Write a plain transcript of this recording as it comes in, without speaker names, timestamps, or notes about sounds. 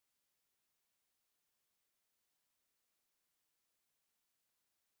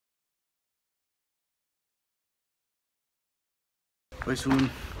Quay xuống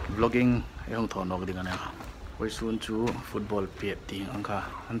vlogging em thọ nó cái này quay xuống chú football pet tiếng anh cả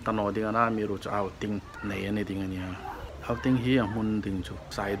anh ta nói tiếng anh mi rồi outing này anh tiếng anh nhá outing hi ang mun tiếng chú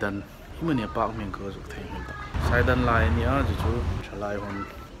Saidan hi mình nhớ mình có giúp thấy mình ta Saidan lại nhá chú lại hôn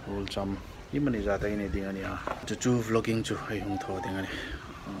hôn chăm hi mình ra tay này tiếng anh nhá chú vlogging chú hay không thọ tiếng anh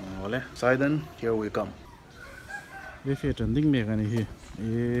ole Saidan here we come cái phía trên đỉnh mấy cái này hi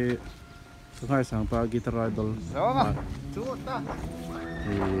Sungai sampai guitar idol.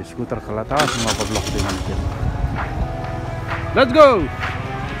 Di skuter kelata semua blok dengan kita. Let's go.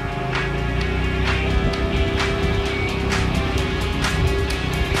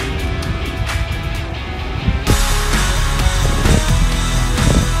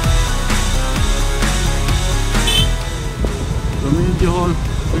 Community hall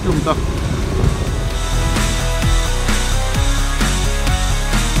itu tak.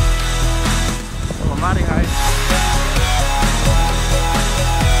 Mari guys.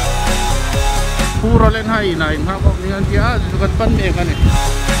 Puro lên hay này ha bọc dengan kia juga pan me kan ni.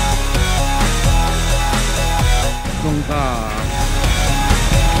 Tungka.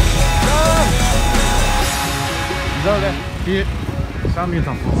 Rồi đây. Đi sang miền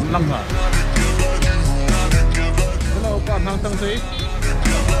thành phố Lâm Hà. Hello, bạn hàng tăng sĩ.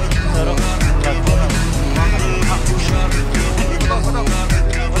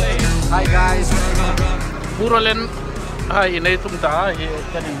 Hi guys. Puro len hai ini tumta hi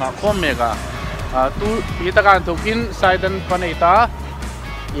kaning ma kom mega. Tu kita kan tukin Saidan panita.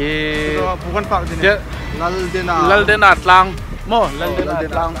 Bukan pak ini. Lal denat lang. Mo lal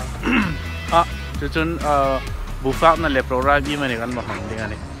denat lang. Cucun bufak na le program bi mani kan ma hang dengan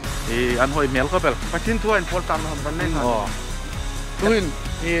ni. An hoi mel ko pel. Pakin tuan pol tam ham ban nen. Oh. Tuin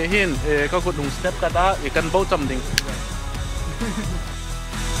hin ka ko dung step kata ikan bau cham ding.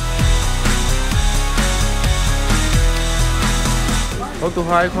 Có tu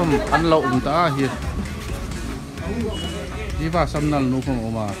hai không ăn lẩu ta hi đi vào xăm nal nu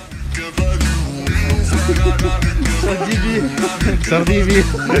không mà sardibi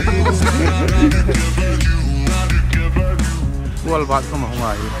qual bát không mà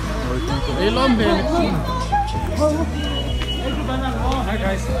ai ấy lom về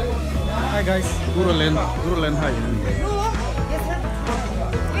hi guys guru len hai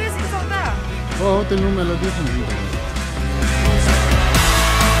oh tu nu melodi không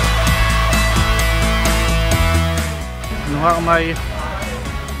Nuhak mai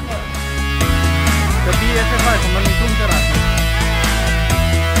tapi FFI kementung teras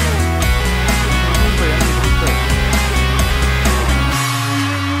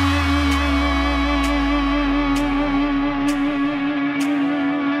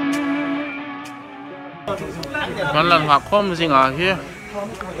kan lan hak kom sing a hi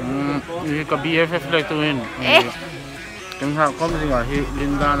ka BFF lek tuin kan hak kom sing a hi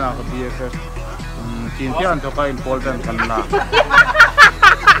Linda na ka BFF Cintian to kain poldan kanna.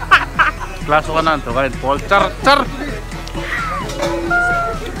 Kelas kanan to kain pol car.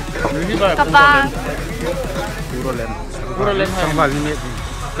 Ini ba puro len. Langwal ni mek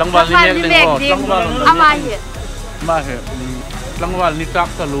langwal. Amai. Mahe. Langwal ni tak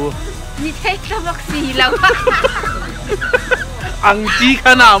salu. Ni thai tabak si law. Ang ji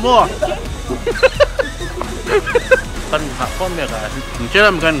kana mo. Kan hak kom ya kan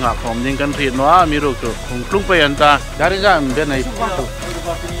ceram kan hak kom ning kan thit no mi ru tu hung tlung pe an ta dari ja ben ai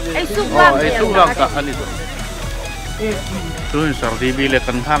su bang ka ani tu sardi bi le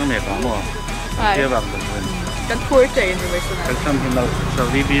kan hang me ka mo ke bang kan phur chai ni mai kan sam hin lo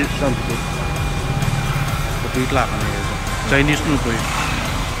sardi bi sam tu ko bi la kan ni Chinese nu tu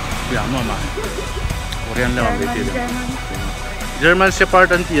ya ma ma Korean le ma be ti German Shepherd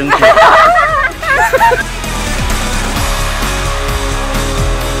an ti ang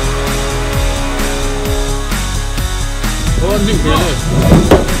Oh, ni boleh.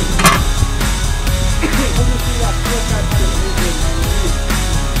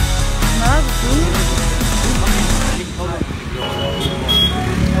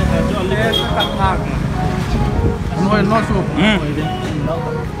 Anh hồi nó xuống.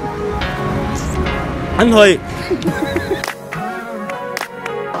 Anh hồi.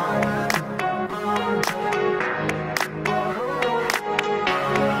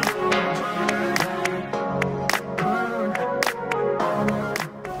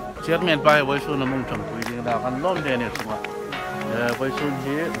 Chiếc miền bay với xuân là mông trồng quỳ thì đã ăn lom đèn này xuống với xuân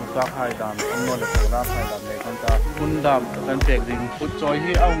thì một các hai đàn ông nói là phải ra hai đàn này con ta quân đàm cần chạy đình phút trôi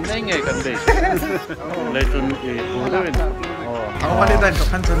thì ông ngay ngày cần về lấy xuân thì cố lên ông có đi đánh cho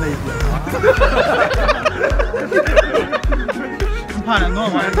khăn xuân nàyผ่านอ่ะโน้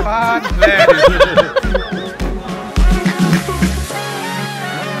ผ่านแล่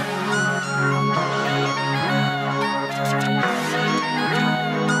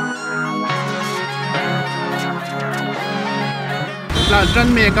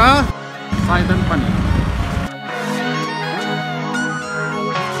Jan Meka Saidan Pani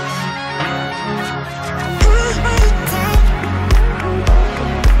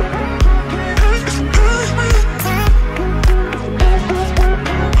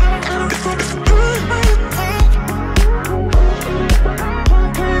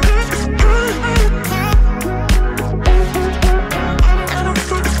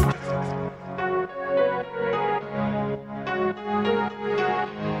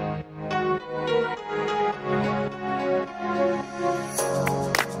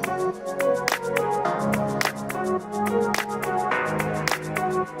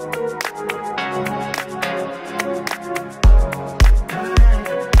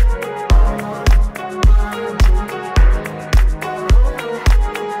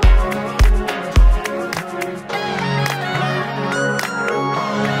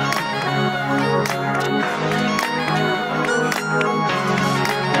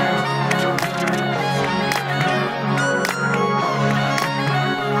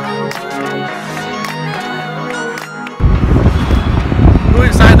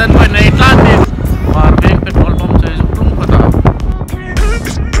Saidan boy na Atlantic parking petrol pump sa Zuklong kota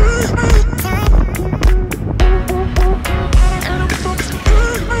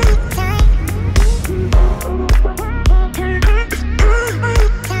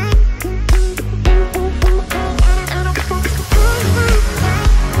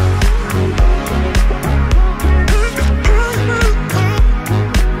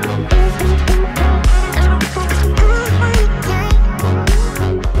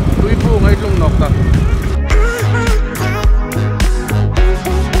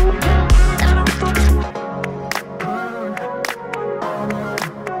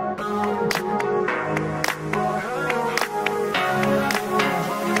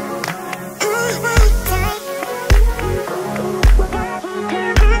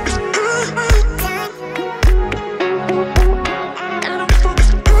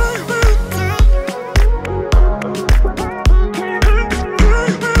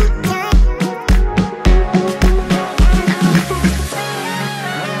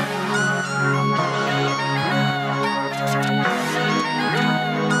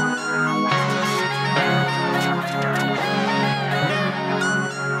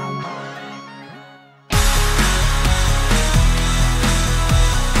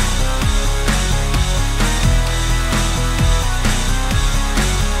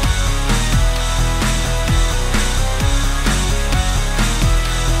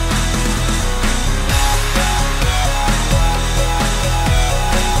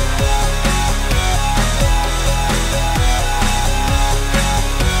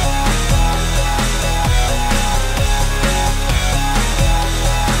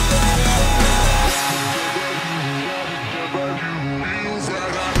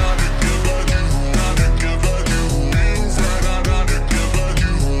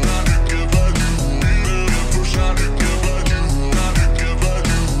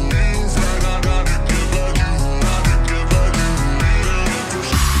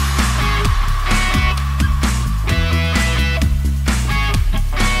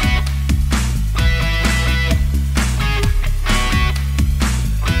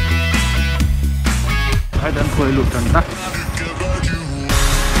Saidan boy lutan ta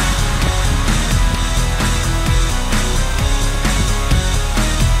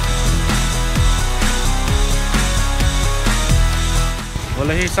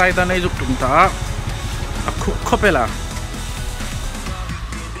wala hi Saidan ay Zuklong ta akuk khopela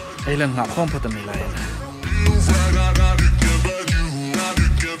ai lang nga khom patan nila yan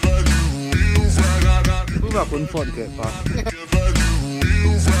Buka pun phone ke pa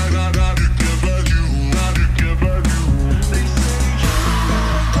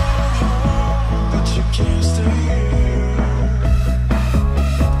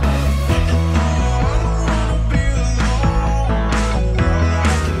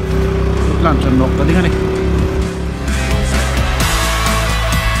lan cendok tadi kan nih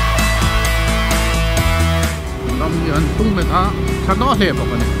lam yan tung meta cendok le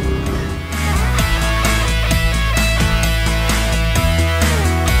pokoknya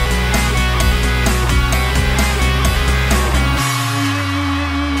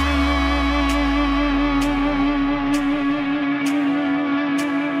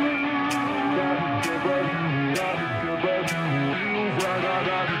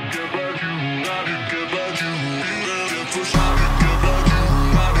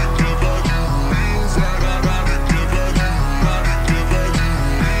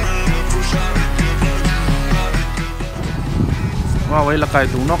Wow, wala kay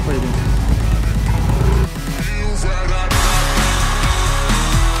tunok pwede.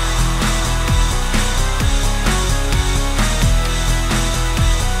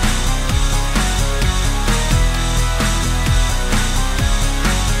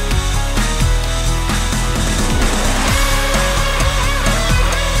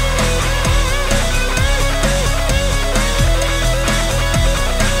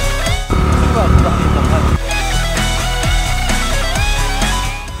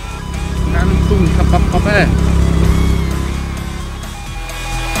 kapap eh.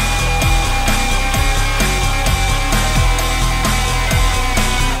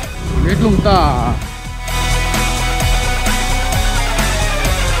 Biết luôn ta.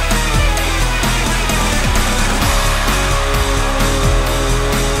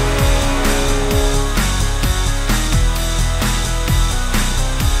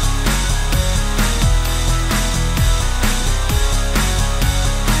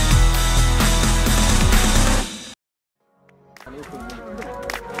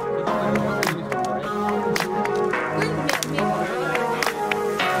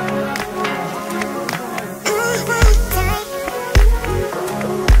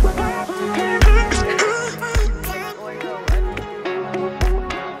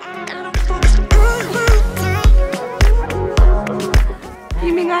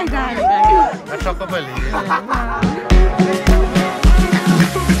 Masuk ke beli.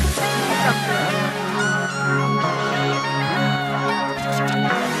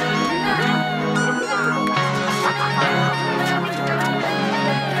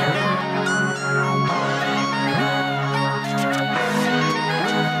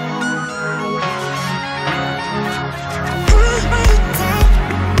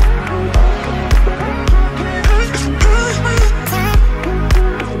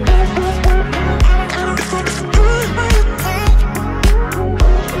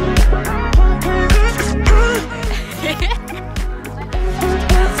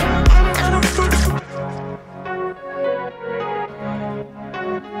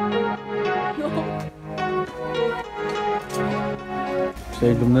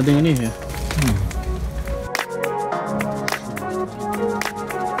 Saya belum ada yang ni ya.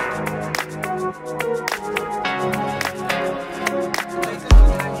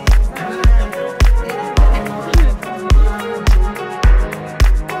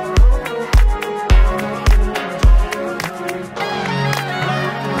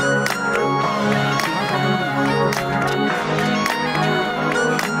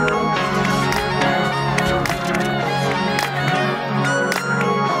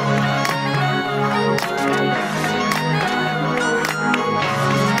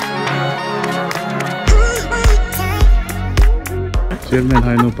 Chairman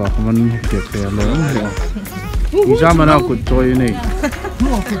hai no pa man ke ke lo ni ja mana ku choi nei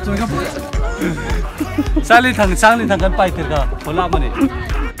sang lên thằng gần bay thiệt cả có làm mà này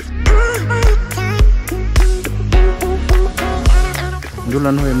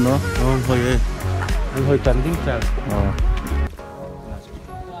dulan hoem no hồi trần chính xác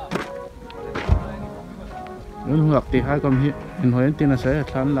nun huak ti hai kom hi in hoen tin a sai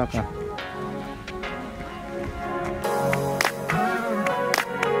thlan la ka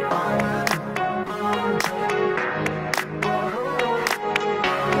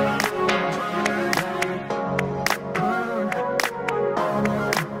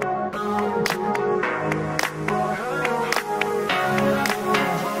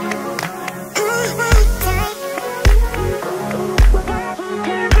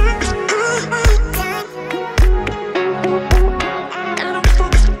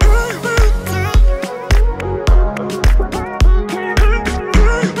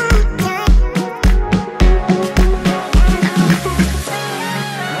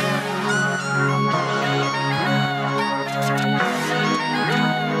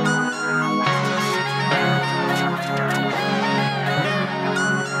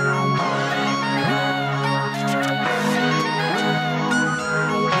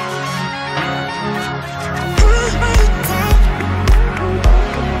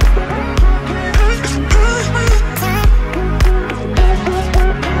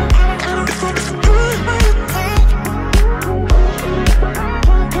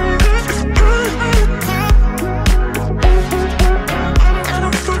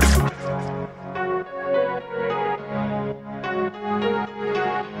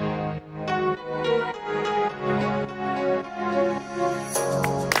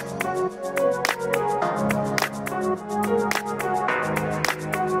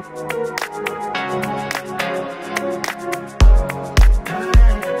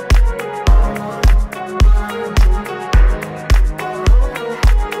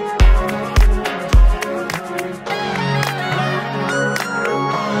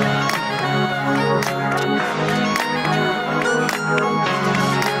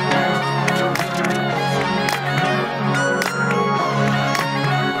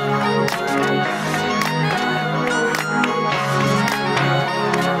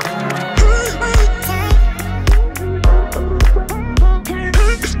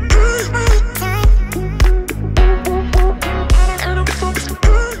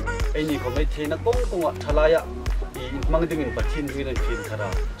ko mai thina kong kong thalaya I mangding in pathin hui na thin khara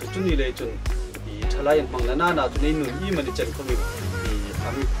chuni le chun I thalaya mangna na na chuni nu I mani chan khomi I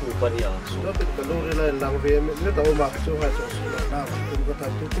ami phu pania so nó bị cái lô này làm về mình tàu mặc cho hai chỗ số là nào cũng có thể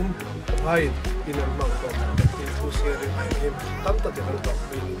tụm hai in làm bằng cái cái khu xe này hai em tắm tất cả các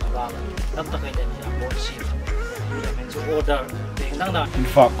mình làm tắm tất cả những cái bộ xí mình sẽ order tiếng năng nào in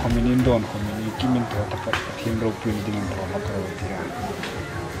fact community don community kimin to tapat thiên rau pin ding to makro dia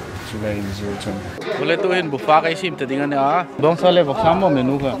sulai zul chun boleh tu hin bufa kai sim te dingan a bongsa le boksa mo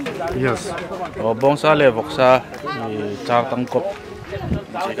menu ka yes o bongsa le boksa char tangkop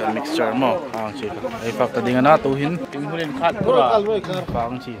chicken mixture mo ang chi ai pak te dingan a tu hin ting hulen khat pura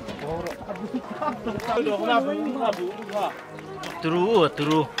pang chi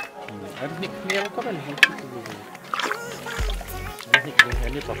turu nik mel ka ban nik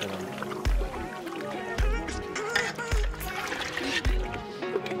ni pa ka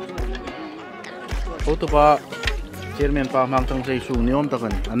Auto pa chairman pa mang tang sei sung niom ta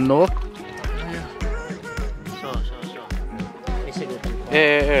kan anno so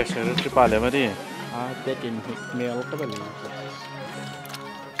secretary pa le ma di te tin mail ka ba le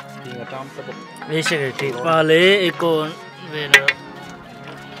ti ga tam ta ini security pale ikon vela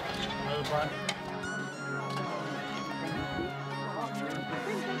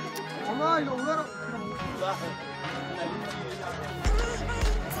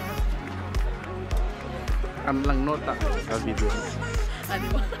am lang nota sa video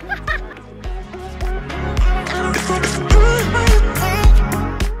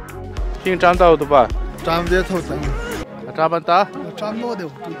King tram tao tu pa tram về thôi tram tram ban ta tram nó đều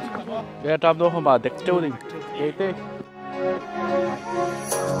ke tram do homa dek cheu ding e te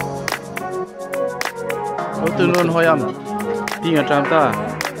au tu non hoyam ping tram ta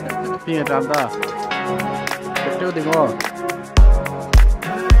dek cheu ding o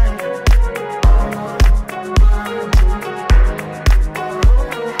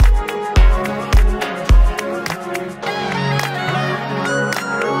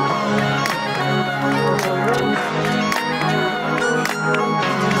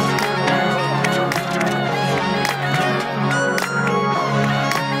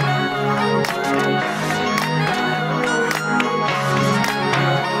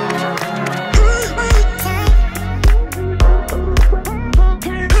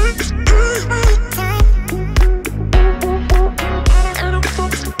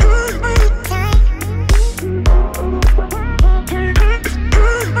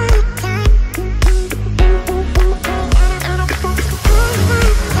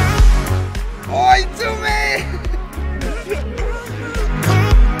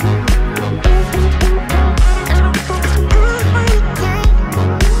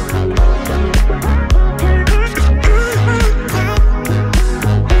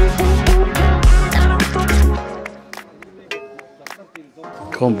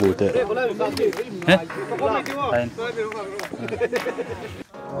không bù tệ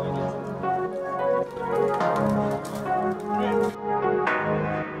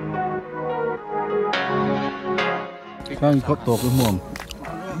Kan kau tahu ke muam?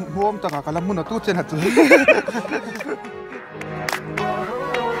 hôm ta cả làm muốn nó tốt trên hạt dưới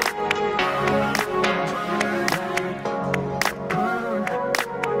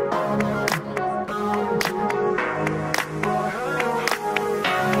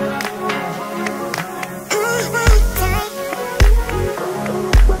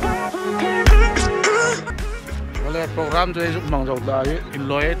program cho giúp mang dầu đá in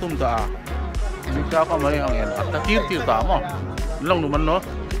lối tum ta mình cao có mấy hàng ta tiêu ta mà lông đủ mình nó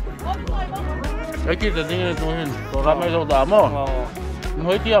cái kia là gì tôi hình program mấy dầu đá mà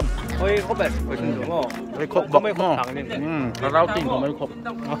hơi tiêm hơi có bệnh phải chừng đúng không hơi khóc bọc mà ta rau tinh của mấy khóc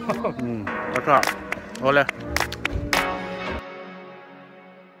ta chọn rồi lên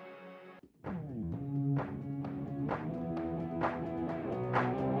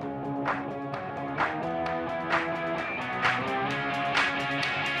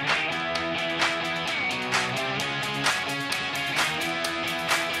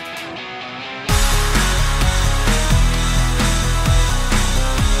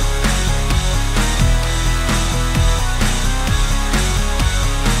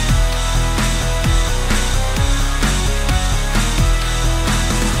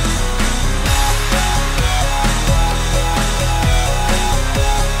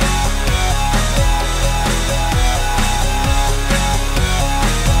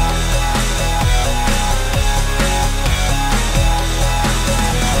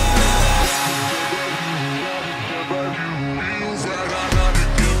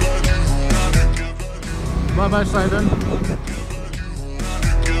Bye bye, Saidan.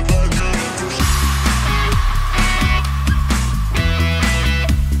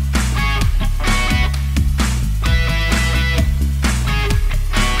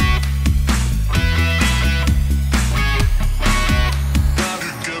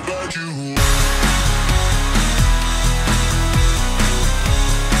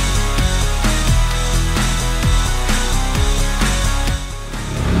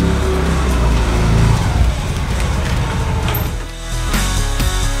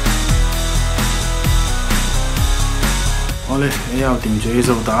 le e au ting je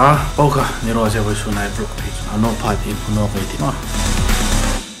zo ta po ka ni ro se voi su nai blok thi no pha ti no kai ti ma